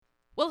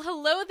Well,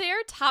 hello there,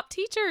 top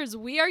teachers.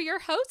 We are your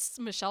hosts,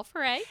 Michelle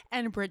Foray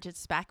and Bridget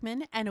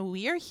Spackman, and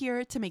we are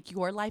here to make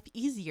your life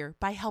easier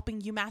by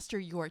helping you master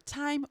your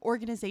time,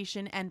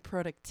 organization, and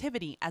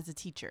productivity as a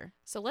teacher.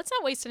 So let's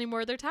not waste any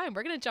more of their time.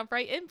 We're going to jump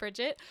right in,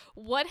 Bridget.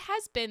 What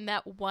has been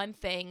that one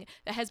thing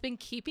that has been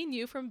keeping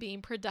you from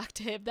being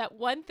productive? That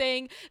one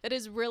thing that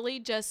is really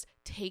just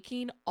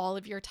taking all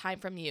of your time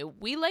from you?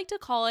 We like to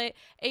call it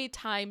a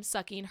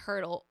time-sucking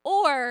hurdle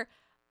or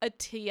a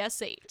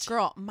TSH.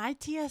 Girl, my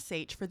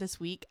TSH for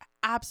this week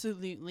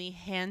absolutely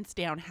hands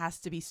down has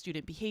to be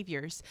student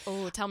behaviors.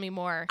 Oh, tell me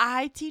more.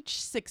 I teach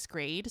 6th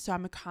grade, so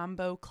I'm a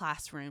combo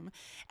classroom.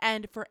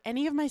 And for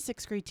any of my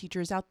 6th grade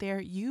teachers out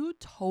there, you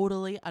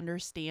totally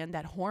understand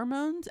that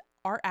hormones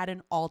are at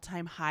an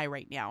all-time high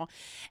right now.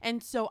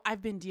 And so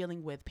I've been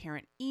dealing with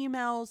parent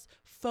emails,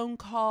 phone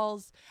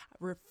calls,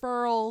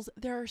 referrals.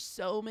 There are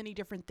so many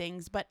different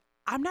things, but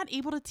I'm not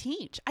able to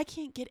teach. I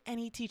can't get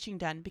any teaching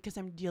done because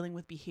I'm dealing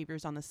with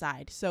behaviors on the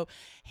side. So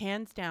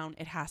hands down,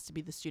 it has to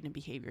be the student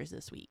behaviors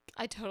this week.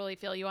 I totally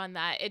feel you on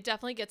that. It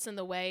definitely gets in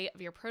the way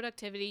of your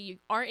productivity. You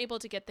aren't able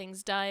to get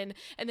things done.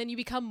 And then you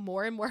become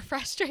more and more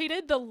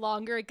frustrated the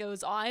longer it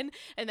goes on.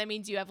 And that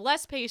means you have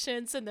less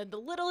patience. And then the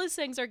littlest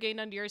things are getting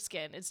under your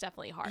skin. It's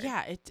definitely hard.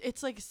 Yeah,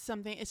 it's like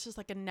something, it's just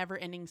like a never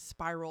ending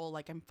spiral.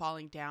 Like I'm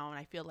falling down.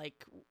 I feel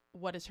like,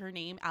 what is her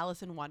name?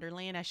 Alice in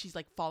Wonderland, as she's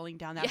like falling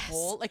down that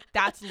hole. Like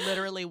that's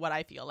literally what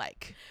I feel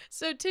like.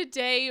 So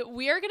today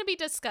we are going to be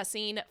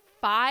discussing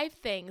 5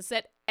 things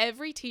that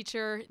every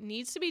teacher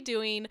needs to be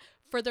doing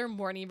for their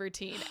morning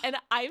routine. And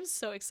I'm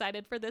so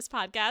excited for this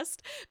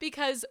podcast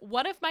because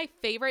one of my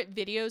favorite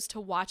videos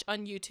to watch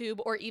on YouTube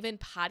or even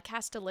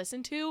podcasts to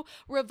listen to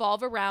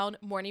revolve around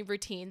morning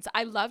routines.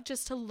 I love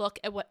just to look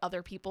at what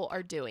other people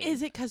are doing.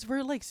 Is it because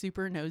we're like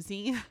super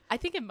nosy? I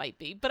think it might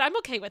be, but I'm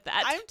okay with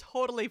that. I'm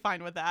totally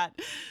fine with that.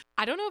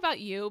 I don't know about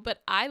you,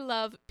 but I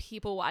love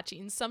people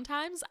watching.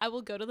 Sometimes I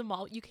will go to the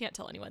mall. You can't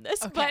tell anyone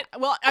this, Okay.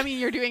 but well, I mean,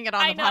 you're doing it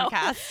on the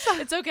podcast.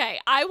 It's okay.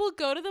 I will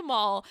go to the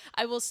mall.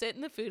 I will sit in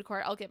the food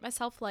court. I'll get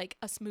myself like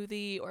a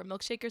smoothie or a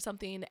milkshake or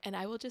something, and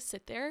I will just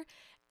sit there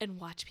and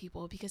watch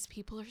people because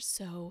people are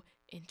so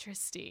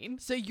interesting.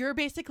 So you're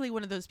basically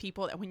one of those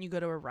people that when you go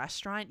to a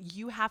restaurant,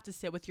 you have to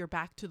sit with your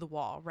back to the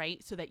wall,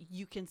 right? So that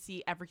you can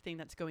see everything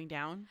that's going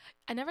down.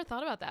 I never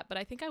thought about that, but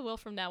I think I will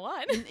from now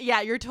on.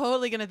 Yeah, you're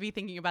totally going to be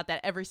thinking about that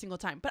every single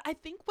time. But I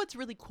think what's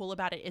really cool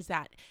about it is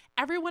that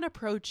everyone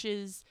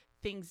approaches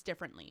things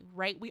differently,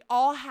 right? We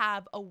all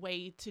have a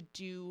way to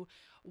do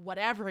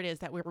whatever it is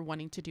that we're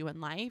wanting to do in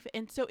life.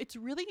 And so it's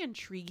really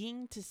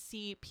intriguing to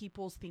see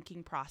people's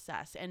thinking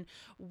process and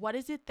what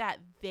is it that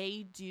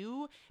they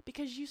do,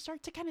 because you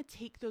start to kind of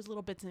take those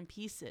little bits and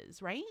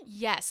pieces, right?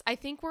 Yes, I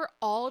think we're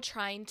all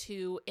trying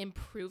to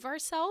improve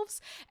ourselves.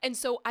 And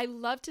so I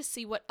love to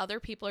see what other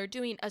people are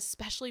doing,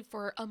 especially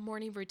for a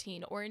morning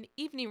routine or an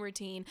evening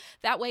routine.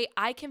 That way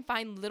I can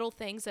find little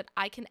things that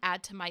I can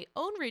add to my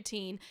own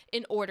routine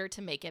in order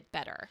to make it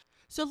better.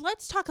 So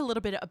let's talk a little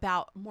bit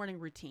about morning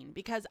routine,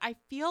 because I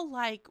feel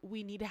like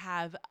we need to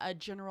have a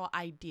general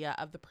idea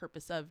of the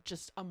purpose of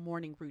just a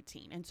morning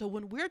routine. And so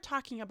when we're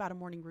talking about a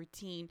morning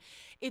routine,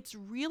 it's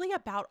really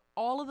about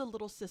all of the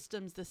little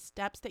systems, the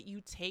steps that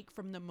you take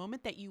from the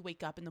moment that you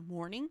wake up in the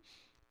morning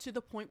to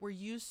the point where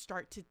you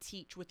start to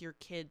teach with your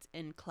kids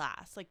in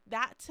class. Like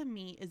that to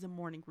me is a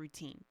morning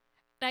routine.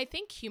 And I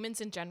think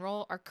humans in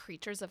general are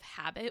creatures of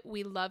habit.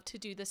 We love to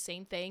do the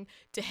same thing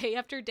day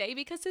after day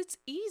because it's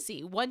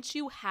easy. Once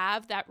you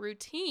have that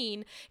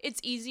routine, it's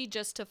easy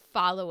just to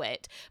follow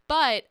it.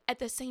 But at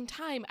the same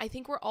time, I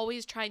think we're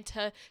always trying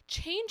to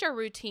change our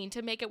routine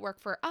to make it work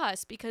for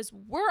us because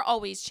we're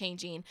always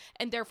changing,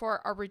 and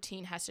therefore our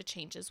routine has to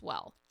change as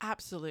well.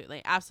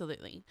 Absolutely.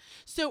 Absolutely.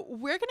 So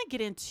we're going to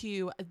get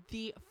into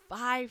the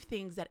 5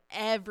 things that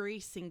every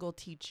single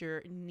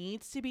teacher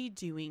needs to be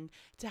doing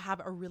to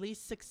have a really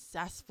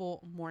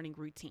successful morning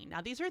routine.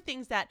 Now, these are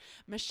things that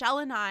Michelle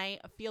and I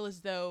feel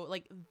as though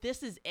like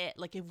this is it.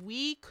 Like if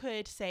we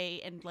could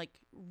say and like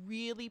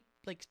really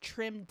like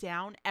trim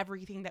down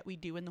everything that we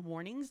do in the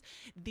mornings,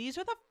 these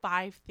are the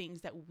 5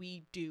 things that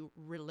we do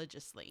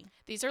religiously.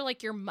 These are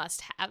like your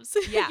must-haves.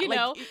 Yeah, you like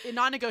know?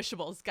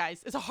 Non-negotiables,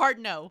 guys. It's a hard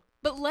no.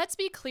 But let's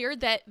be clear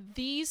that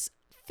these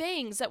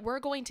things that we're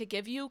going to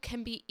give you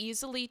can be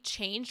easily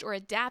changed or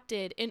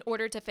adapted in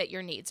order to fit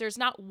your needs. There's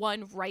not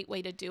one right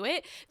way to do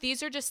it.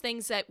 These are just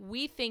things that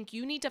we think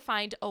you need to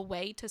find a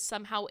way to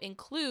somehow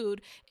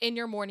include in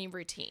your morning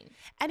routine.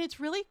 And it's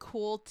really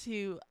cool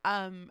to,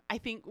 I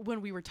think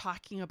when we were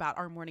talking about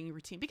our morning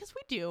routine, because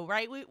we do,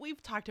 right?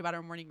 We've talked about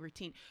our morning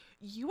routine.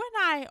 You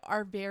and I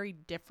are very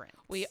different.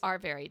 We are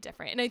very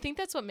different. And I think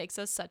that's what makes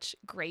us such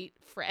great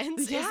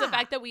friends Yeah. is the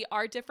fact that we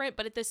are different.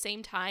 But at the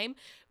same time,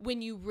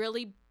 when you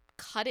really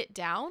cut it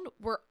down,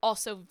 we're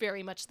also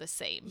very much the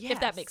same, if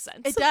that makes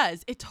sense. It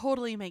does. It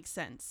totally makes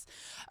sense.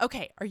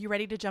 Okay. Are you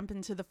ready to jump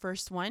into the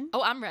first one?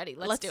 Oh, I'm ready.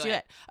 Let's do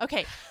it.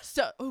 Okay.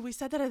 So we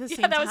said that at the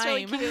same that time. was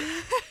really cute.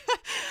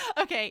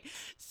 Okay.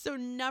 So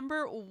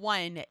number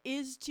 1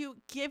 is to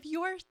give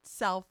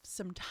yourself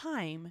some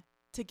time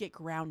to get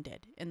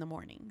grounded in the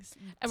mornings.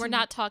 And we're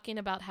not talking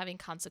about having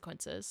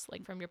consequences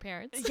like from your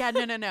parents. Yeah,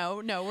 no,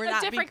 we're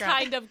not a different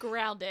kind of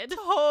grounded.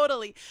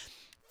 Totally.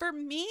 For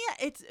me,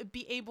 it's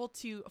be able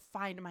to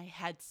find my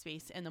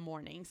headspace in the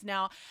mornings.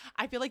 Now,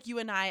 I feel like you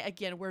and I,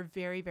 again, we're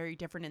very, very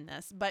different in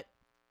this, but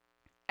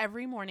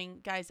every morning,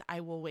 guys, I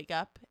will wake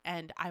up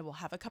and I will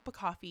have a cup of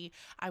coffee.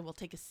 I will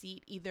take a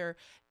seat either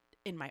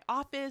in my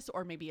office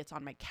or maybe it's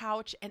on my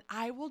couch, and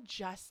I will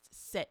just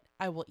sit.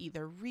 I will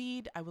either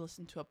read, I will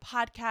listen to a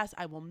podcast,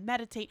 I will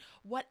meditate,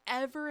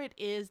 whatever it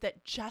is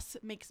that just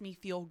makes me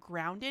feel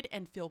grounded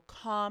and feel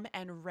calm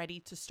and ready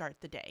to start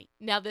the day.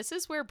 Now, this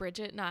is where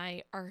Bridget and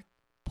I are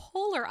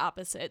polar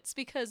opposites,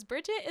 because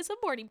Bridget is a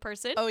morning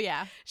person. Oh,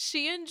 yeah.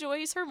 She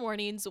enjoys her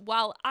mornings,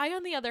 while I,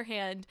 on the other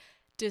hand,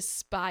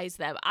 despise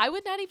them. I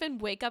would not even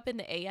wake up in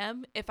the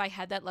AM if I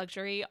had that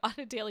luxury on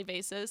a daily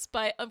basis.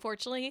 But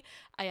unfortunately,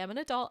 I am an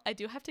adult. I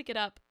do have to get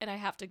up and I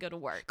have to go to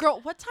work. Girl,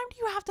 what time do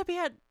you have to be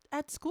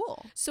at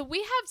school? So we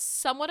have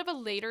somewhat of a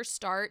later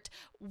start.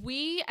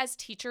 We as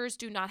teachers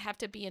do not have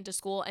to be into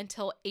school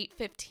until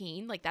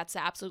 8:15. Like that's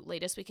the absolute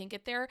latest we can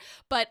get there.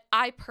 But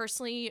I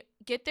personally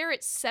get there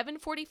at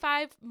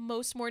 7:45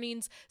 most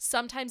mornings.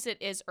 Sometimes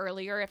it is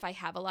earlier if I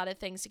have a lot of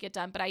things to get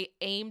done, but I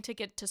aim to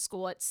get to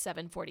school at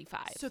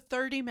 7:45. So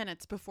 30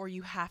 minutes before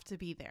you have to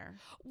be there.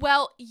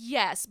 Well,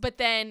 yes, but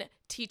then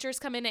teachers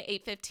come in at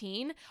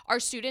 8:15.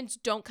 Our students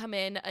don't come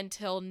in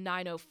until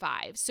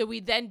 9:05. So we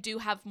then do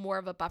have more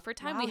of a buffer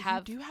time. Wow,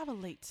 You do have a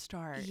late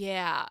start.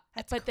 Yeah.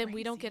 That's but then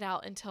we don't crazy. get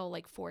out until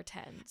like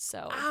 4:10.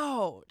 So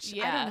Ouch. I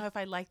Yeah. don't know if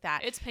I like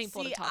that. It's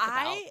painful to See, talk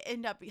about. I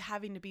end up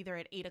having to be there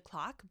at 8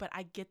 o'clock, but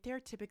I get there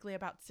typically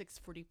about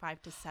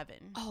 6:45 to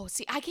 7. Oh,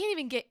 see, I can't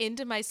even get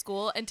into my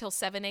school until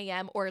 7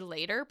 a.m. or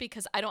later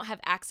because I don't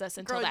have access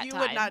until Girl, that you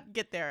time. would not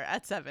get there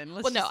at 7.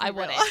 Well, no, I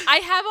wouldn't. I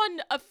have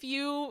on a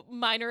few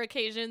minor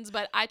occasions,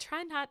 but I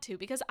try not to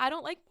because I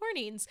don't like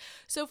mornings.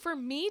 So for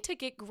me to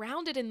get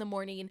grounded in the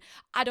morning,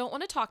 I don't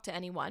want to talk to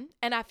anyone.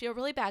 And I feel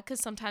really bad because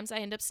sometimes I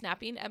end up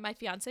snapping at my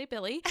fiance,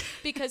 Billy,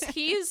 because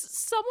he's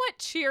somewhat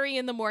cheery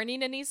in the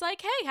morning and he's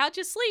like, hey, how'd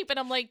you sleep? And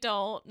I'm like,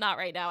 don't, not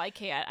right now. I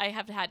can't. I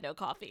have had no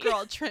coffee.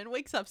 Girl, Trent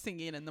wakes up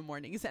singing in the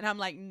mornings, and I'm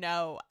like,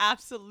 no,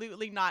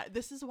 absolutely not.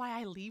 This is why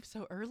I leave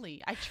so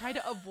early. I try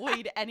to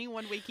avoid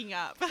anyone waking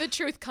up. The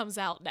truth comes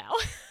out now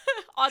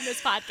on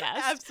this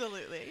podcast.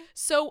 Absolutely.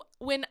 So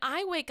when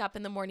I wake up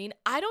in the morning,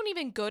 I don't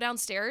even go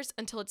downstairs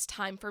until it's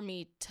time for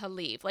me to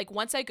leave. Like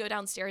once I go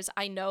downstairs,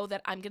 I know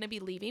that I'm going to be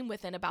leaving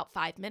within about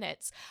 5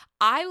 minutes.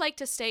 I like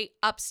to stay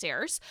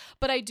upstairs,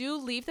 but I do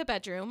leave the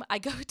bedroom. I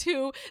go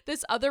to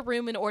this other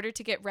room in order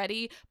to get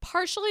ready,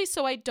 partially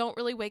so I don't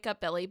really wake up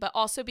Billy, but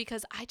also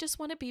because I just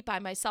want to be by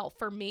myself.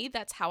 For me,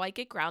 that's how I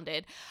get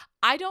grounded.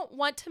 I don't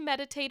want to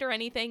meditate or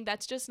anything.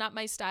 That's just not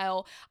my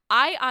style.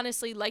 I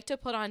honestly like to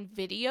put on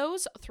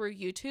videos through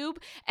YouTube,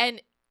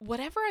 and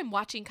whatever I'm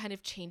watching kind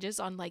of changes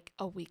on like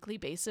a weekly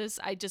basis.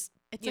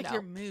 It's like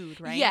your mood,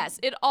 right? Yes,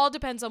 it all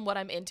depends on what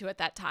I'm into at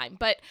that time.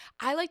 But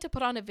I like to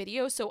put on a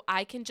video so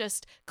I can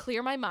just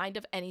clear my mind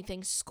of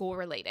anything school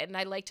related. And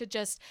I like to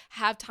just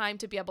have time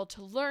to be able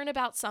to learn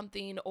about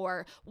something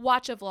or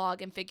watch a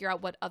vlog and figure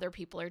out what other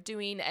people are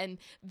doing. And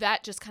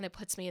that just kind of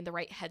puts me in the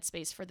right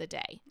headspace for the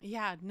day.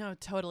 Yeah, no,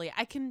 totally.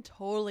 I can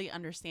totally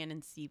understand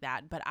and see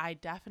that, but I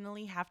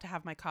definitely have to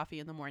have my coffee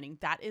in the morning.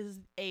 That is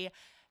a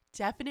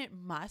definite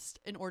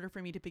must in order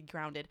for me to be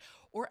grounded,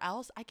 or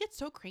else I get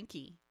so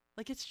cranky.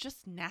 Like it's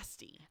just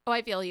nasty. Oh,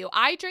 I feel you.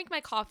 I drink my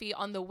coffee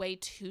on the way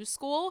to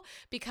school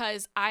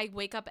because I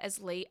wake up as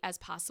late as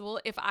possible.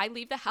 If I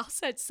leave the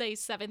house at say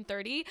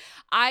 7:30,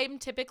 I'm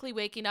typically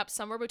waking up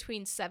somewhere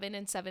between 7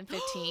 and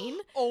 7:15.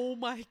 Oh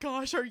my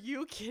gosh, are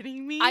you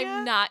kidding me?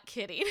 I'm not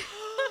kidding.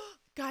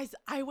 Guys,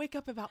 I wake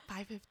up about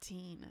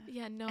 5:15.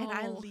 Yeah, no. And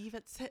I leave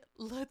at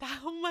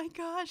oh my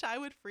gosh, I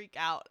would freak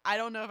out. I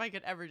don't know if I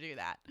could ever do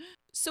that.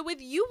 So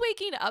with you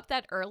waking up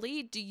that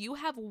early, do you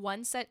have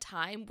one set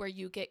time where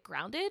you get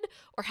grounded,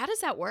 or how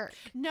does that work?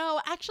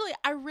 No, actually,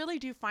 I really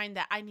do find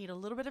that I need a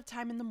little bit of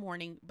time in the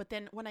morning, but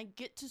then when I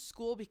get to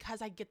school, because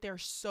I get there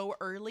so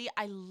early,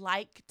 I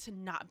like to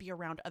not be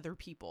around other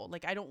people.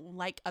 Like I don't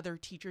like other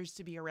teachers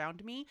to be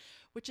around me,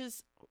 which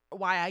is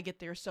why I get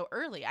there so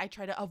early. I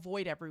try to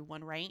avoid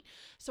everyone, right?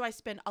 So I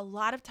spend a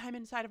lot of time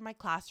inside of my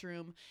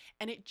classroom,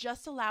 and it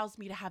just allows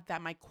me to have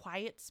that my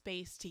quiet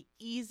space to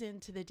ease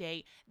into the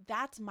day.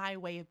 That's my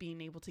way of being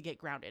able to get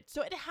grounded.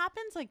 So it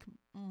happens like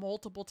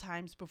multiple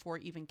times before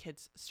even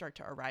kids start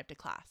to arrive to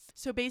class.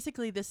 So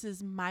basically, this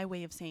is my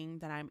way of saying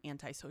that I'm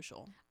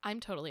antisocial.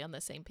 I'm totally on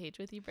the same page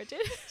with you,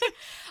 Bridget.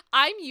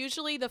 I'm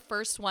usually the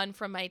first one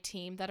from my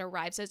team that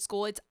arrives at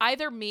school. It's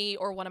either me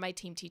or one of my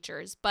team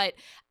teachers, but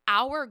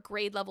our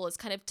grade level is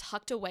kind of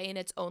tucked away in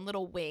its own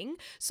little wing.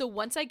 So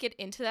once I get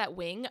into that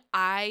wing,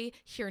 I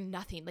hear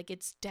nothing. Like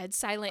it's dead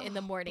silent in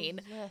the morning.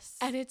 Bliss.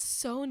 And it's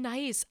so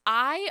nice.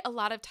 I, a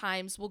lot of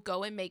times, will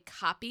go and make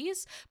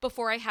copies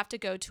before I have to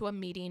go to a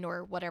meeting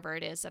or whatever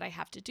it is that I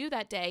have to do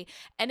that day.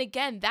 And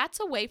again, that's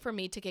a way for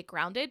me to get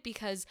grounded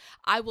because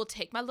I will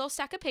take my little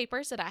stack of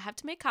papers that I have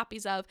to make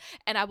copies of,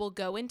 and I will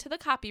go into the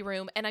copy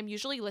room, and I'm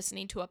usually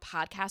listening to a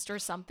podcast or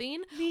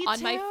something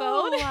on my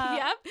phone.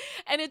 Yep.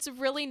 And it's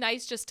really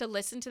nice just to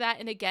listen to that.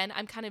 And again,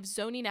 I'm kind of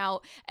zoning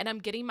out and I'm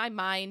getting my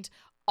mind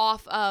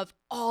off of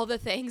all the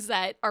things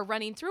that are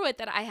running through it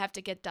that I have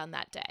to get done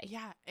that day.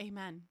 Yeah,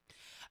 amen.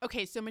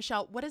 Okay, so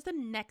Michelle, what is the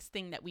next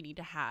thing that we need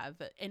to have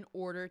in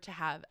order to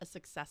have a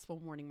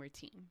successful morning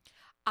routine?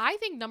 I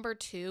think number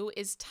 2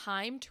 is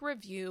time to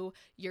review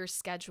your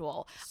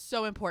schedule.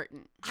 So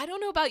important. I don't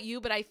know about you,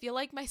 but I feel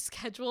like my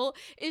schedule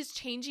is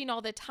changing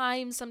all the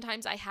time.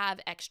 Sometimes I have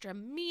extra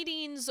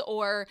meetings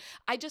or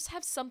I just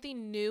have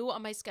something new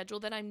on my schedule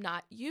that I'm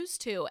not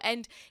used to.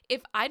 And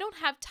if I don't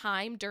have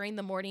time during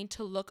the morning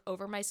to look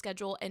over my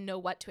schedule and know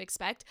what to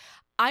expect,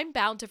 I'm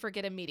bound to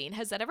forget a meeting.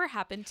 Has that ever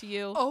happened to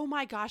you? Oh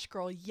my gosh,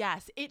 girl.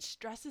 Yes. It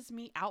stresses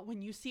me out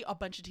when you see a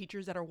bunch of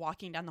teachers that are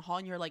walking down the hall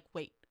and you're like,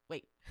 wait,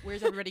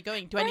 where's everybody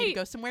going? Do I need to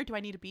go somewhere? Do I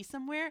need to be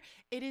somewhere?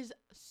 It is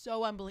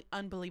so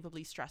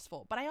unbelievably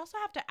stressful. But I also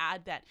have to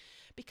add that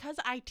because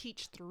I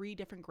teach 3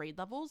 different grade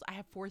levels, I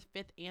have 4th,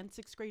 5th, and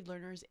 6th grade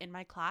learners in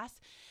my class.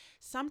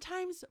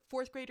 Sometimes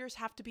 4th graders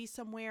have to be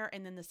somewhere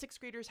and then the 6th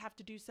graders have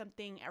to do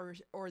something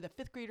or the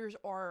 5th graders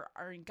are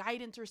in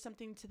guidance or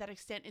something to that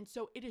extent. And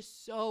so it is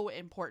so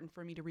important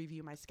for me to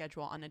review my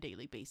schedule on a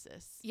daily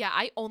basis. Yeah,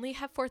 I only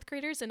have 4th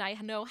graders and I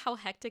know how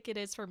hectic it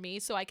is for me.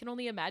 So I can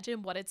only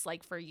imagine what it's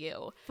like for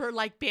you. For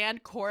like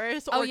band,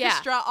 chorus,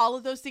 orchestra, all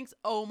of those things.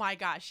 Oh my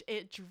gosh,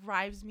 it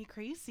drives me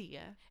crazy.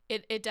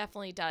 It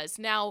definitely does.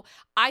 Now,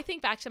 I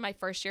think back to my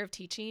first year of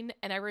teaching,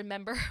 and I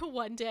remember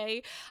one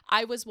day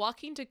I was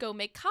walking to go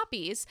make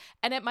copies,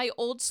 and at my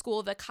old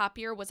school, the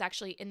copier was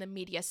actually in the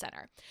media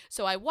center.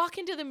 So I walk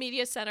into the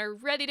media center,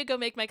 ready to go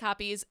make my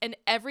copies, and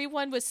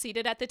everyone was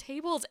seated at the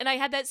tables, and I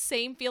had that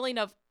same feeling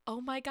of, oh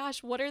my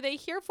gosh, what are they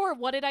here for?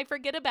 What did I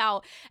forget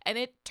about? And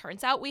it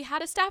turns out we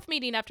had a staff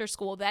meeting after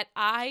school that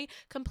I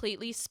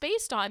completely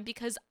spaced on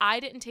because I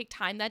didn't take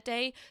time that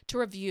day to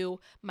review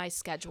my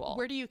schedule.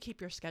 Where do you keep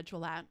your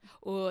schedule at?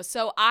 Ooh,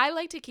 so I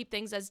like to keep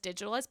things as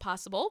digital as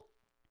possible.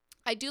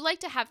 I do like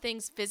to have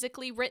things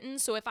physically written.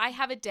 So if I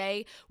have a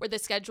day where the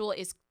schedule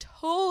is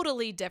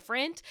totally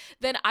different,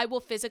 then I will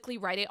physically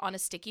write it on a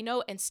sticky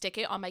note and stick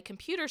it on my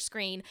computer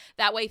screen.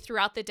 That way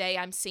throughout the day,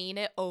 I'm seeing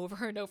it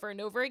over and over and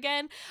over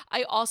again.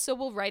 I also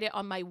will write it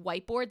on my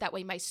whiteboard. That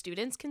way my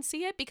students can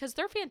see it because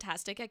they're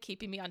fantastic at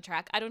keeping me on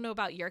track. I don't know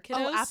about your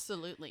kiddos. Oh,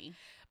 absolutely.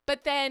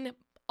 But then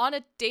on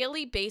a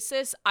daily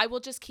basis, I will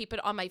just keep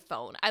it on my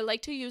phone. I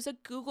like to use a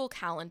Google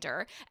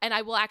Calendar and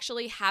I will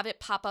actually have it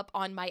pop up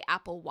on my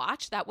Apple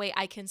Watch. That way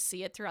I can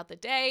see it throughout the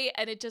day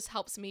and it just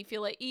helps me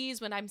feel at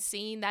ease when I'm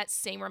seeing that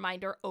same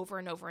reminder over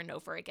and over and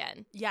over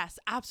again. Yes,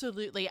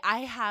 absolutely.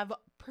 I have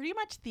pretty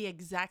much the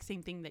exact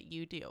same thing that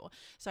you do.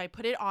 So I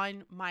put it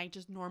on my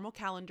just normal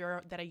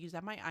calendar that I use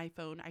on my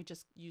iPhone. I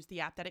just use the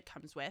app that it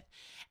comes with.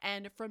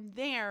 And from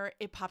there,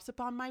 it pops up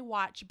on my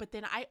watch. But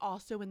then I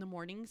also, in the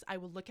mornings, I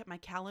will look at my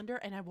calendar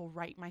and I will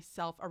write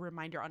myself a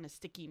reminder on a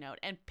sticky note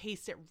and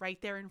paste it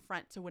right there in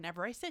front. So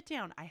whenever I sit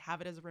down, I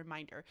have it as a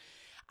reminder.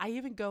 I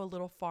even go a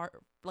little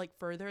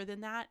further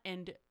than that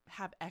and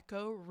have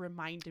Echo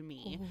remind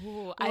me.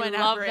 Ooh, I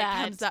love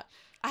that. It comes up.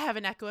 I have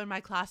an Echo in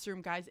my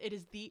classroom, guys. It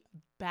is the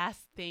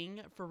best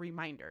thing for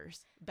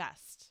reminders.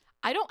 Best.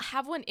 I don't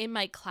have one in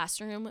my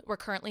classroom. We're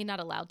currently not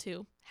allowed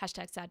to.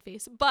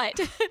 #sadface. But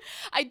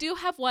I do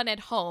have one at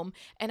home,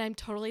 and I'm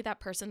totally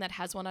that person that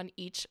has one on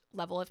each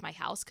level of my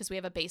house because we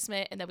have a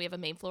basement and then we have a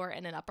main floor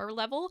and an upper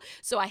level.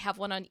 So I have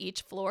one on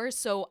each floor.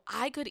 So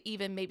I could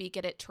even maybe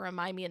get it to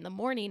remind me in the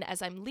morning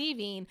as I'm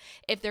leaving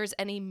if there's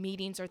any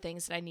meetings or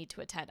things that I need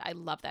to attend. I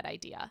love that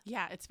idea.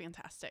 Yeah, it's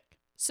fantastic.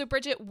 So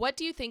Bridget, what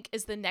do you think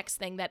is the next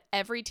thing that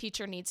every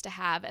teacher needs to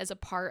have as a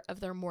part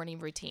of their morning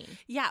routine?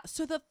 Yeah,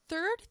 so the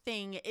third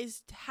thing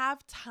is to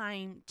have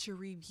time to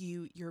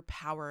review your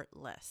power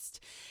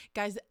list.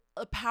 Guys,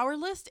 a power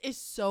list is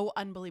so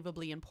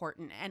unbelievably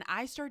important. And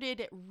I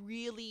started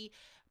really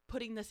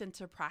putting this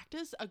into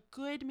practice a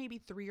good maybe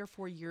 3 or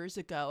 4 years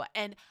ago.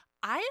 And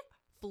I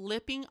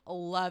flipping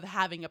love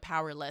having a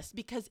power list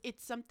because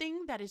it's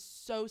something that is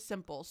so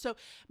simple. So,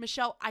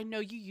 Michelle, I know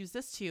you use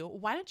this too.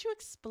 Why don't you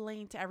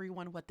explain to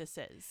everyone what this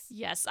is?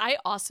 Yes, I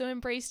also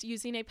embraced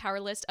using a power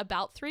list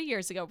about 3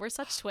 years ago. We're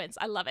such twins.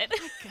 I love it.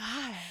 Oh my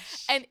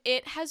gosh. And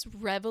it has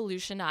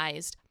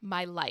revolutionized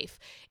my life.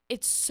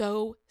 It's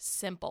so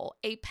simple.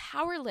 A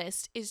power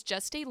list is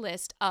just a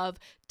list of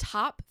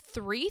top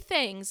 3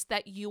 things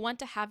that you want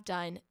to have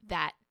done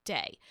that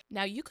day.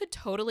 Now, you could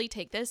totally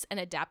take this and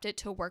adapt it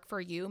to work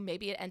for you.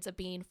 Maybe it ends up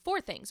being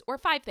 4 things or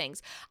 5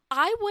 things.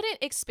 I wouldn't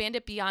expand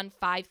it beyond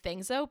 5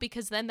 things though,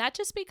 because then that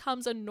just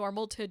becomes a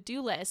normal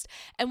to-do list.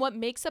 And what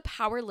makes a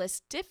power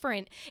list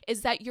different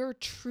is that you're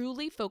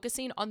truly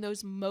focusing on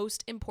those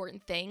most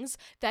important things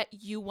that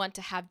you want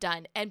to have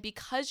done. And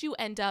because you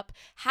end up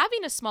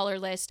having a smaller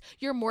list,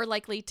 you're more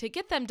likely to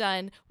get them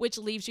done, which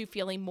leaves you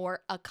feeling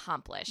more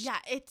accomplished. Yeah,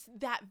 it's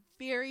that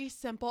very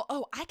simple.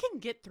 Oh, I can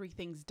get 3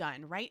 things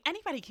done, right?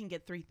 Anybody can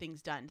get 3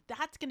 things done.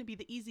 That's going to be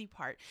the easy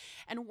part.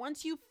 And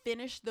once you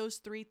finish those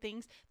 3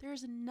 things,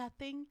 there's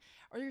nothing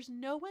or there's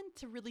no one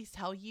to really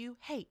tell you,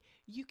 hey,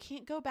 you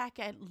can't go back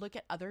and look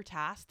at other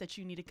tasks that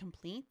you need to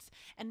complete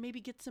and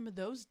maybe get some of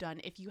those done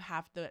if you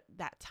have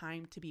that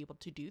time to be able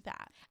to do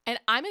that. And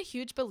I'm a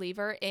huge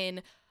believer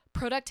in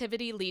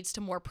productivity leads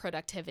to more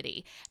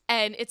productivity.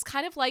 And it's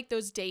kind of like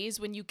those days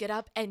when you get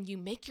up and you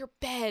make your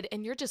bed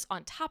and you're just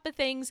on top of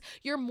things.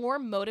 You're more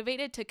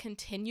motivated to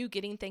continue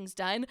getting things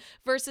done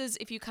versus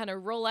if you kind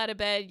of roll out of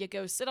bed, you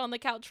go sit on the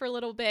couch for a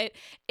little bit.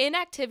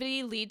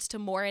 Inactivity leads to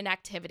more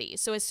inactivity.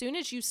 So as soon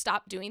as you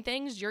stop doing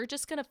things, you're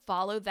just going to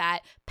follow that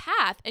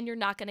path and you're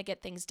not going to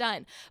get things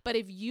done. But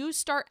if you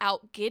start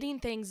out getting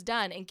things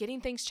done and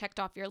getting things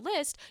checked off your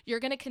list, you're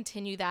going to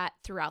continue that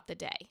throughout the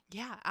day.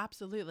 Yeah,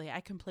 absolutely.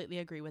 I completely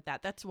agree with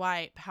that. That's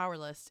why Power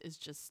List is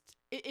just,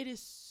 it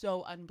is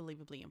so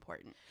unbelievably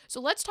important.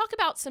 So let's talk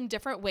about some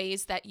different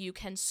ways that you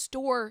can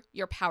store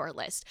your Power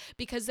List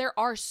because there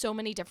are so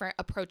many different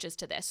approaches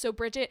to this. So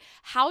Bridget,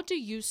 how do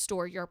you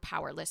store your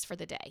Power List for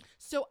the day?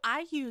 So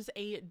I use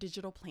a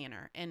digital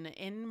planner, and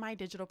in my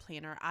digital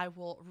planner, I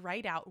will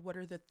write out what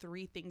are the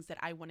 3 things that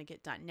I want to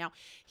get done. Now,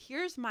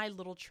 here's my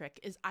little trick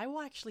is I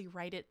will actually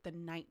write it the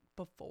night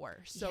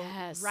before. So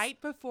right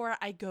before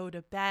I go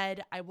to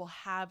bed, I will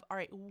have, all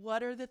right,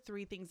 what are the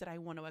 3 things that I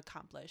want to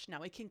accomplish?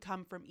 Now, it can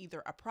come from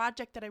either a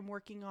project that I'm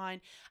working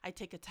on. I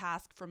take a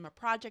task from a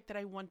project that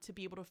I want to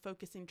be able to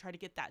focus and try to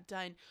get that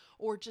done,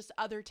 or just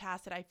other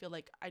tasks that I feel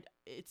like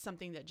it's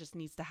something that just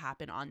needs to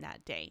happen on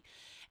that day.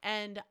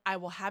 And I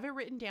will have it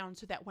written down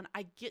so that when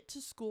I get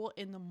to school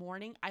in the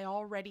morning, I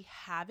already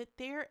have it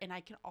there and I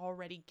can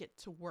already get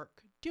to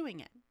work doing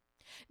it.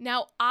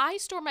 Now, I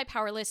store my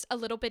Power List a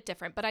little bit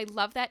different, but I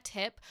love that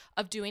tip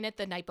of doing it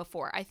the night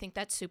before. I think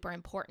that's super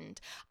important.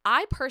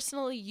 I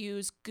personally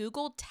use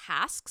Google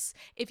Tasks.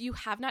 If you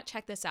have not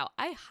checked this out,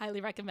 I highly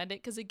recommend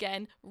it because,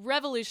 again,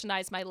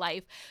 revolutionized my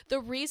life. The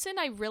reason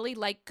I really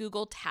like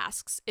Google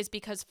Tasks is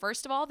because,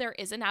 first of all, there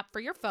is an app for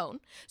your phone,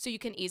 so you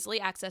can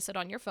easily access it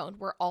on your phone.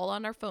 We're all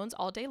on our phones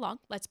all day long,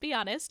 let's be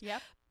honest.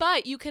 Yep.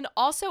 But you can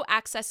also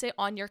access it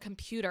on your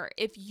computer.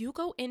 If you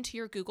go into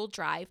your Google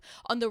Drive,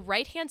 on the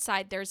right-hand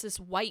side, there's this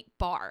white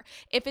bar.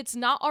 If it's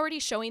not already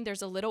showing,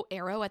 there's a little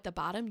arrow at the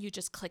bottom. You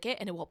just click it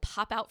and it will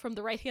pop out from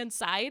the right-hand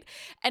side.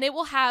 And it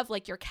will have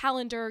like your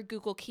calendar,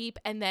 Google Keep,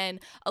 and then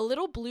a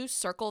little blue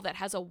circle that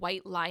has a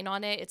white line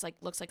on it. It's like,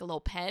 looks like a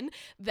little pen.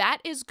 That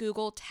is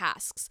Google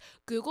Tasks.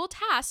 Google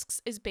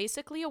Tasks is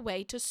basically a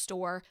way to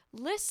store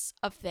lists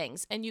of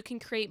things. And you can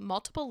create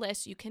multiple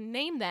lists. You can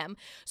name them.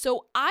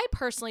 So I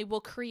personally will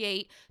create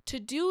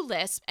to-do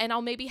lists, and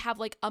I'll maybe have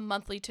like a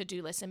monthly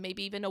to-do list and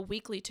maybe even a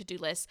weekly to-do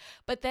list,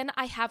 but then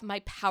I have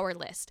my Power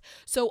List.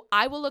 So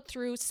I will look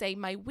through, say,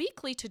 my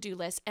weekly to-do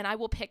list, and I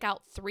will pick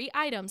out 3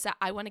 items that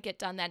I want to get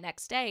done that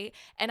next day,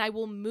 and I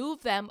will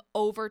move them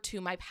over to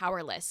my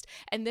Power List.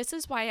 And this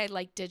is why I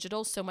like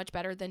digital so much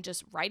better than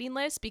just writing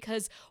lists,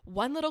 because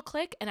one little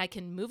click and I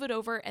can move it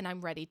over and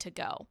I'm ready to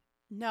go.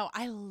 No,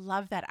 I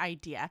love that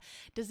idea.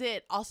 Does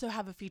it also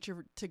have a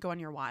feature to go on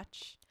your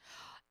watch?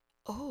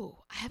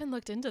 Oh, I haven't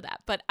looked into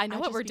that, but I know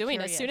what we're doing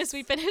curious. as soon as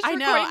we finish I recording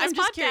know, this I'm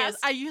just podcast. curious.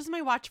 I use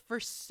my watch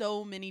for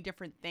so many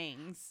different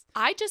things.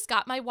 I just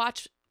got my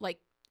watch like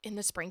in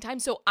the springtime,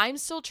 so I'm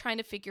still trying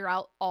to figure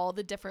out all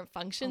the different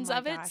functions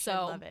of it. So I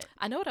love it.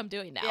 I know what I'm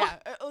doing now.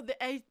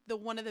 Yeah. The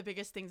one of the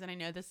biggest things, and I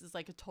know this is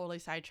like a totally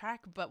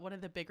sidetrack, but one of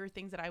the bigger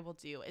things that I will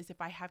do is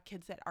if I have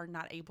kids that are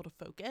not able to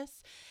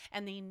focus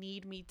and they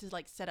need me to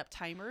like set up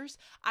timers,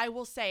 I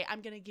will say,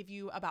 I'm going to give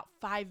you about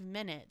 5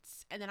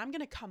 minutes, and then I'm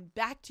going to come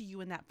back to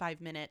you in that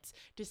 5 minutes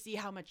to see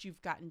how much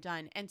you've gotten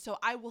done. And so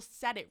I will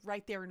set it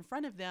right there in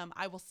front of them.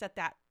 I will set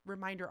that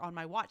reminder on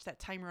my watch, that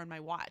timer on my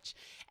watch.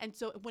 And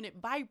so when it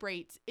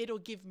vibrates, it'll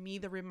give me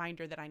the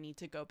reminder that I need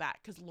to go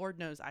back, because Lord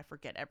knows I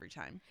forget every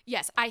time.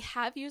 Yes, I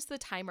have used the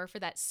timer for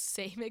that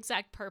same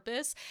exact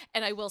purpose,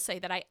 and I will say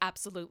that I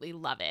absolutely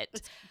love it.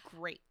 It's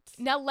great.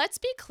 Now, let's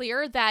be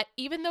clear that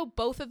even though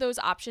both of those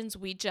options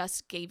we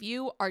just gave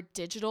you are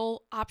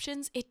digital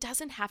options, it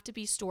doesn't have to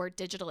be stored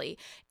digitally.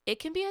 It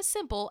can be as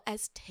simple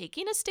as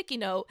taking a sticky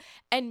note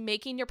and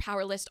making your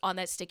Power List on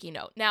that sticky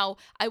note. Now,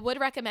 I would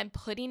recommend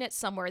putting it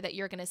somewhere that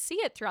you're going to see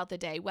it throughout the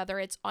day, whether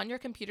it's on your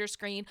computer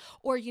screen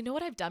or, you know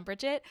what I've done,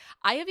 Bridget?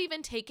 I have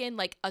even taken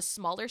like a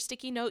smaller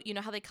sticky note. You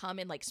know how they come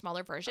in like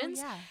smaller versions?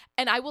 Oh, yeah.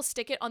 And I will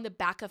stick it on the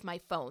back of my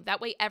phone. That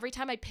way, every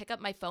time I pick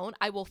up my phone,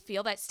 I will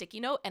feel that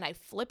sticky note and I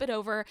flip it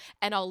over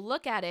and I'll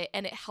look at it,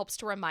 and it helps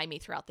to remind me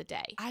throughout the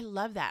day. I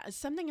love that.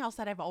 Something else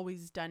that I've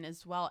always done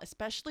as well,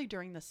 especially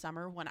during the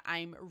summer when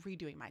I'm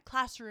redoing my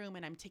classroom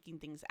and I'm taking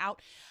things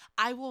out,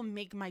 I will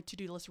make my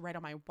to-do list right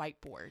on my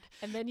whiteboard.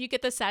 And then you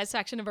get the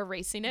satisfaction of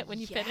erasing it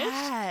when you finish.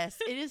 Yes,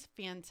 it is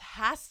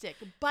fantastic,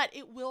 but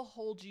it will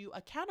hold you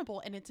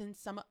accountable, and it's in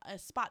a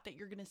spot that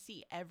you're going to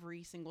see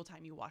every single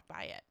time you walk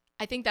by it.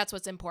 I think that's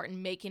what's important,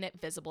 making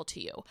it visible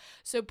to you.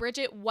 So,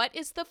 Bridget, what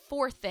is the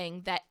 4th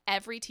thing that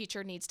every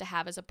teacher needs to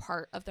have as a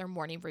part of their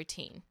morning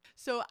routine?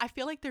 So I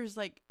feel like there's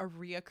like a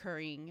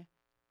reoccurring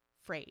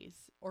phrase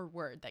or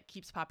word that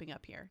keeps popping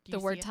up here? Do The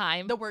you word see it?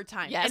 time. The word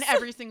time. Yes. And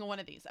every single one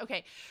of these.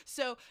 Okay.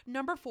 So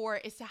number 4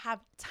 is to have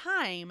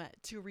time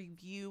to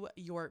review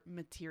your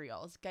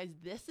materials. Guys,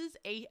 this is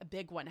a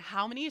big one.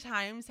 How many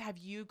times have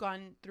you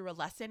gone through a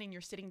lesson and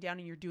you're sitting down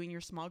and you're doing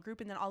your small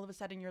group and then all of a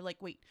sudden you're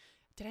like, wait,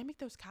 did I make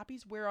those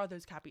copies? Where are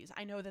those copies?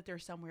 I know that they're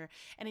somewhere.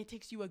 And it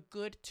takes you a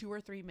good 2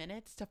 or 3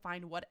 minutes to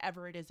find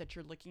whatever it is that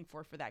you're looking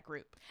for that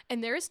group.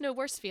 And there is no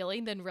worse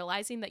feeling than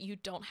realizing that you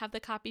don't have the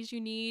copies you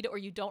need, or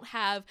you don't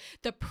have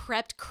the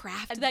prepped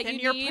craft And that then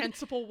you your need.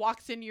 principal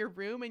walks in your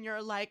room and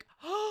you're like,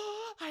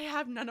 oh, I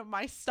have none of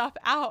my stuff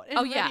out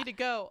and ready to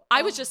go.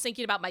 I was just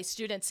thinking about my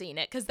students seeing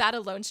it, because that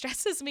alone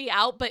stresses me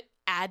out. But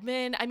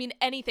admin, I mean,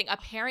 anything, a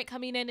parent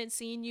coming in and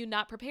seeing you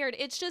not prepared,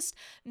 it's just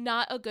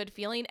not a good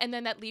feeling. And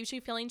then that leaves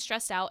you feeling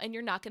stressed out, and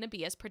you're not going to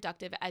be as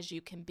productive as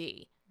you can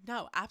be.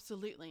 No,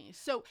 absolutely.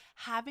 So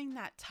having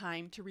that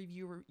time to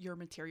review your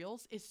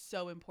materials is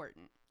so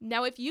important.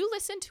 Now, if you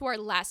listened to our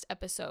last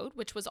episode,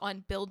 which was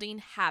on building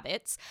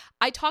habits,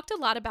 I talked a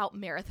lot about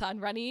marathon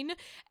running,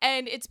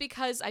 and it's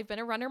because I've been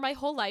a runner my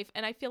whole life,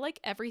 and I feel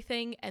like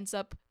everything ends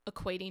up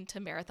equating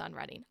to marathon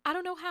running. I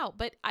don't know how,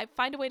 but I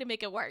find a way to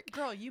make it work.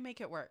 Girl, you make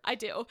it work. I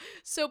do.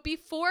 So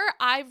before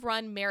I've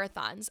run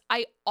marathons,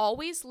 I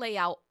always lay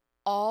out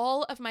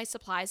all of my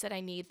supplies that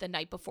I need the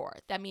night before.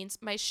 That means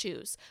my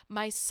shoes,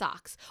 my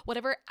socks,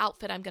 whatever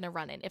outfit I'm going to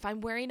run in. If I'm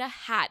wearing a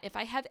hat, if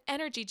I have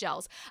energy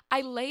gels,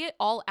 I lay it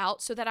all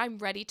out so that I'm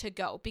ready to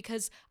go,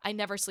 because I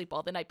never sleep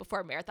well the night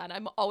before a marathon.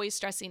 I'm always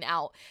stressing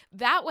out.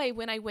 That way,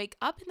 when I wake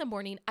up in the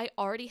morning, I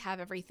already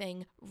have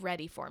everything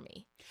ready for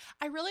me.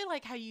 I really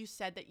like how you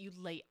said that you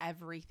lay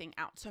everything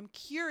out. So I'm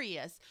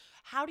curious,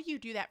 how do you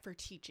do that for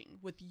teaching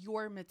with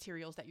your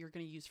materials that you're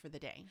going to use for the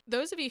day?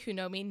 Those of you who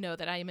know me know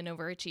that I am an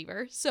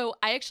overachiever. So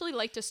I actually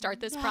like to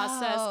start this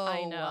process.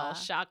 I know,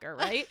 shocker,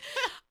 right?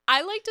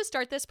 I like to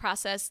start this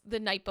process the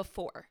night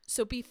before.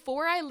 So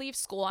before I leave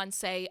school on,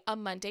 say, a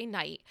Monday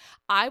night,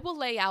 I will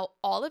lay out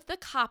all of the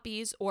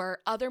copies or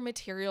other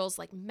materials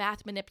like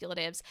math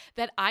manipulatives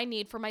that I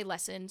need for my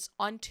lessons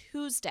on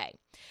Tuesday.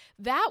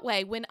 That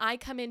way, when I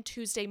come in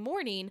Tuesday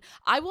morning,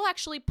 I will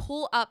actually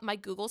pull up my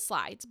Google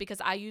Slides, because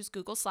I use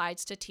Google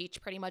Slides to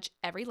teach pretty much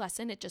every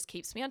lesson. It just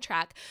keeps me on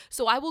track.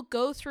 So I will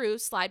go through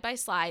slide by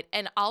slide,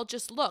 and I'll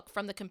just look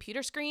from the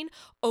computer screen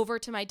over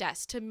to my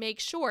desk to make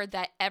sure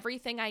that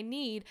everything I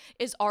need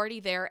is already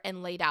there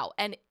and laid out.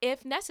 And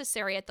if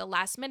necessary, at the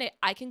last minute,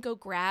 I can go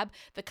grab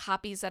the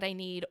copies that I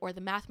need or the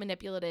math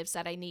manipulatives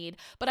that I need,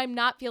 but I'm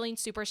not feeling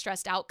super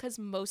stressed out because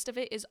most of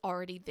it is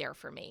already there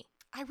for me.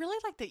 I really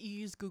like that you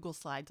use Google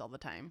Slides all the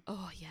time.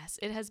 Oh, yes.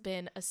 It has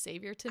been a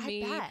savior to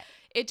me. I bet.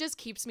 It just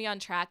keeps me on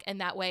track.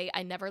 And that way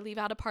I never leave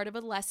out a part of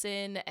a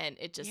lesson, and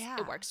it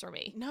works for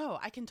me. No,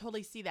 I can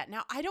totally see that.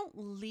 Now, I don't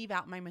leave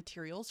out my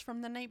materials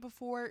from the night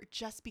before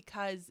just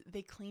because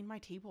they clean my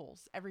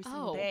tables every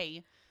single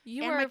day.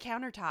 You and are my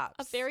countertops.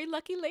 a very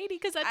lucky lady,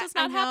 because that does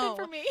not happen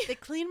for me. They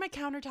clean my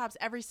countertops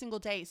every single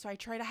day. So I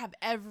try to have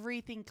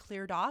everything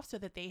cleared off so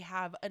that they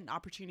have an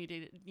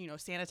opportunity to,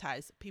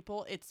 sanitize.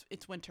 People, it's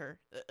winter.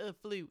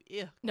 Flu.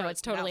 Ugh, No, gross.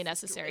 it's totally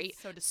Mouse. necessary.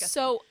 It's so disgusting.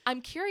 So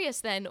I'm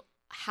curious then,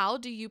 how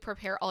do you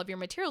prepare all of your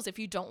materials if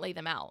you don't lay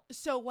them out?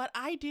 So what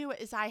I do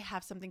is I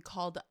have something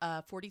called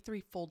a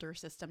 43 folder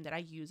system that I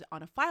use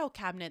on a file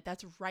cabinet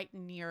that's right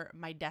near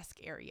my desk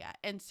area.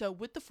 And so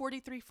with the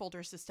 43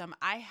 folder system,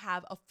 I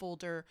have a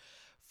folder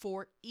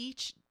for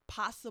each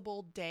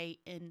possible day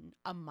in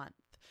a month.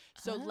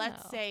 So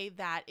let's say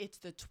that it's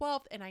the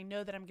 12th and I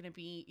know that I'm going to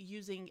be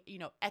using,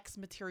 X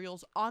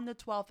materials on the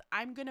 12th.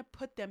 I'm going to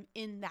put them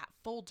in that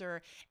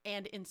folder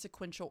and in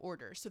sequential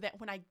order so that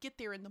when I get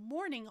there in the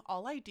morning,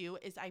 all I do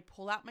is I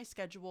pull out my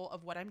schedule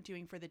of what I'm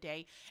doing for the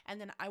day.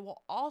 And then I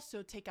will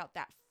also take out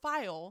that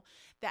file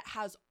that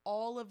has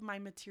all of my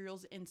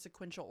materials in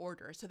sequential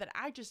order so that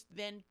I just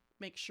then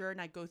make sure and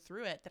I go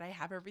through it that I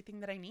have everything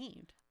that I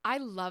need. I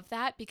love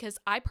that because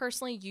I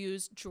personally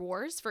use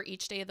drawers for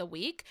each day of the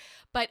week,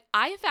 but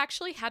I have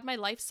actually had my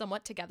life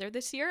somewhat together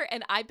this year,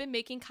 and I've been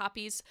making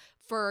copies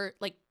for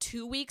like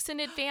 2 weeks in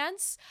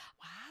advance.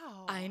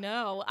 Wow. I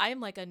know.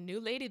 I'm like a new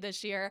lady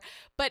this year,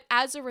 but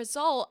as a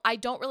result, I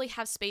don't really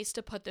have space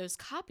to put those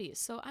copies.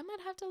 So I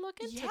might have to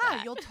look into that.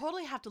 Yeah, you'll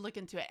totally have to look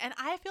into it. And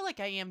I feel like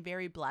I am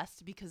very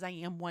blessed because I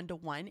am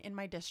 1-to-1 in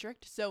my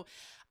district. So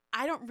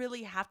I don't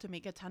really have to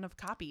make a ton of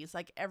copies.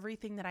 Like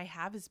everything that I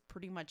have is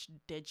pretty much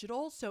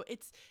digital. So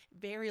it's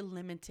very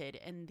limited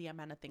in the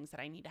amount of things that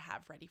I need to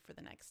have ready for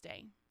the next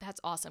day. That's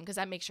awesome because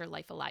that makes your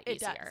life a lot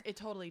easier. It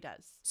totally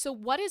does. So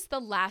what is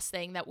the last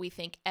thing that we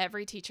think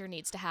every teacher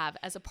needs to have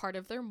as a part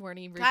of their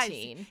morning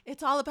routine? Guys,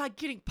 it's all about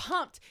getting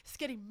pumped. It's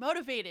getting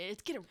motivated.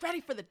 It's getting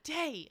ready for the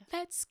day.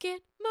 Let's get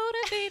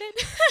motivated.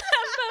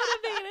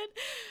 Motivated.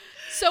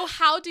 So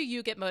how do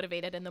you get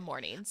motivated in the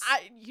mornings?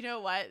 You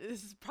know what?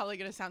 This is probably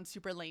going to sound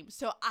super lame.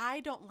 So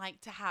I don't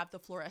like to have the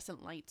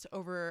fluorescent lights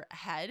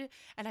overhead.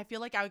 And I feel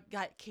like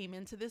came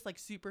into this like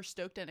super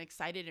stoked and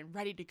excited and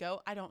ready to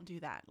go. I don't do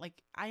that.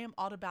 Like I am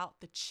all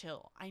about the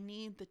chill. I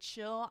need the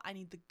chill. I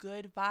need the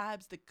good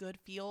vibes, the good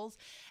feels.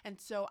 And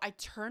so I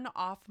turn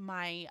off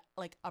my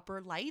like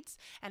upper lights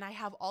and I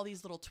have all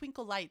these little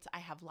twinkle lights. I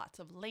have lots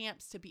of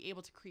lamps to be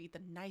able to create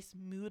the nice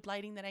mood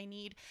lighting that I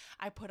need.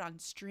 I put on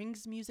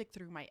strings music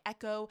through my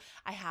Echo.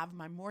 I have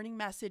my morning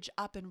message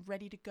up and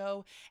ready to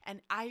go.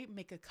 And I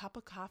make a cup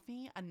of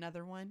coffee,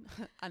 another one,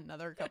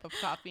 another cup of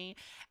coffee.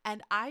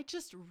 And I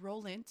just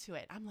roll into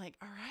it. I'm like,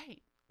 all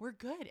right, we're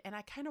good. And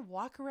I kind of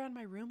walk around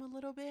my room a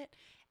little bit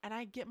and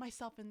I get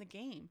myself in the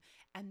game.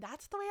 And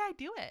that's the way I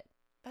do it.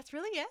 That's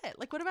really it.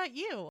 Like, what about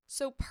you?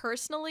 So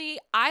personally,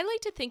 I like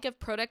to think of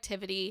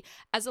productivity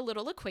as a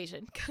little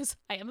equation because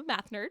I am a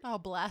math nerd. Oh,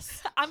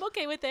 bless. I'm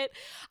okay with it.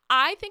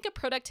 I think of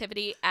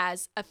productivity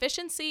as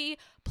efficiency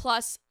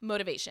plus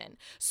motivation.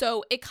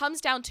 So it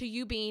comes down to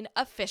you being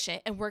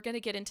efficient, and we're going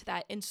to get into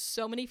that in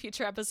so many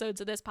future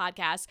episodes of this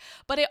podcast,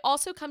 but it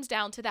also comes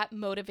down to that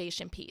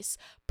motivation piece.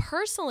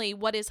 Personally,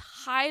 what is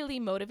highly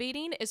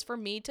motivating is for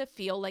me to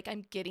feel like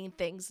I'm getting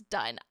things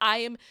done. I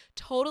am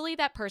totally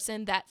that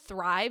person that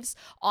thrives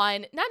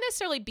on not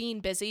necessarily being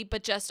busy,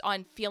 but just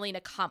on feeling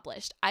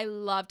accomplished. I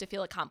love to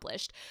feel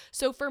accomplished.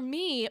 So for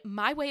me,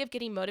 my way of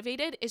getting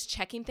motivated is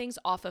checking things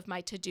off of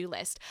my to-do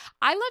list.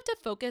 I love to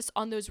focus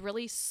on those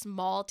really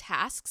small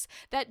tasks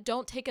that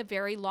don't take a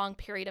very long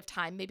period of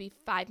time, maybe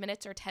 5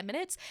 minutes or 10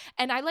 minutes.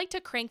 And I like to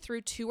crank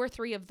through 2 or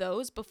 3 of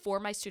those before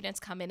my students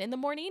come in the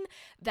morning.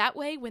 That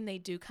way, when they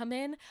do come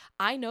in,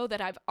 I know that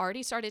I've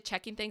already started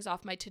checking things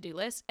off my to-do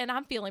list and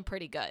I'm feeling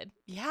pretty good.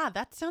 Yeah,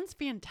 that sounds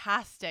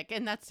fantastic.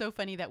 And that's so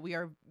funny that we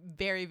are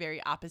very,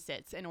 very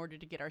opposites in order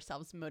to get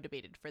ourselves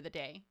motivated for the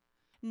day.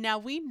 Now,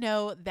 we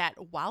know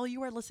that while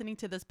you are listening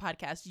to this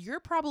podcast,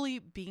 you're probably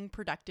being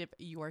productive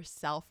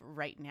yourself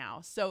right now.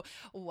 So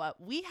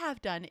what we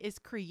have done is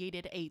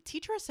created a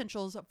Teacher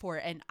Essentials for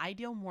an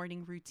Ideal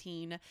Morning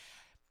Routine.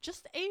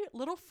 Just a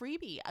little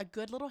freebie, a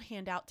good little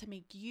handout to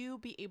make you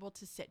be able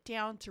to sit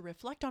down, to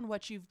reflect on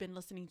what you've been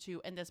listening to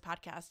in this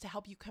podcast, to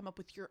help you come up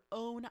with your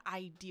own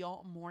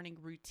ideal morning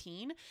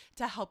routine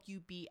to help you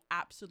be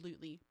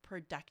absolutely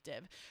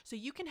productive. So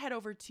you can head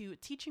over to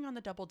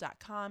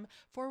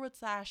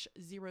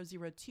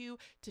teachingonthedouble.com/002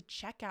 to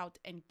check out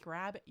and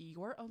grab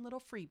your own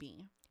little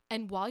freebie.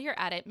 And while you're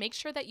at it, make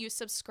sure that you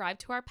subscribe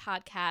to our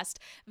podcast.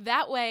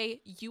 That way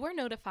you are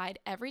notified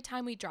every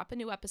time we drop a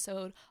new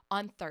episode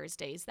on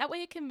Thursdays. That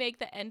way it can make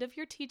the end of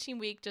your teaching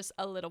week just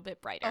a little bit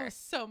brighter. Oh,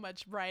 so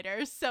much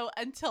brighter. So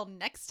until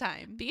next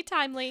time, be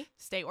timely,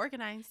 stay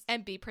organized,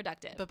 and be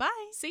productive.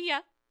 Bye-bye. See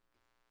ya.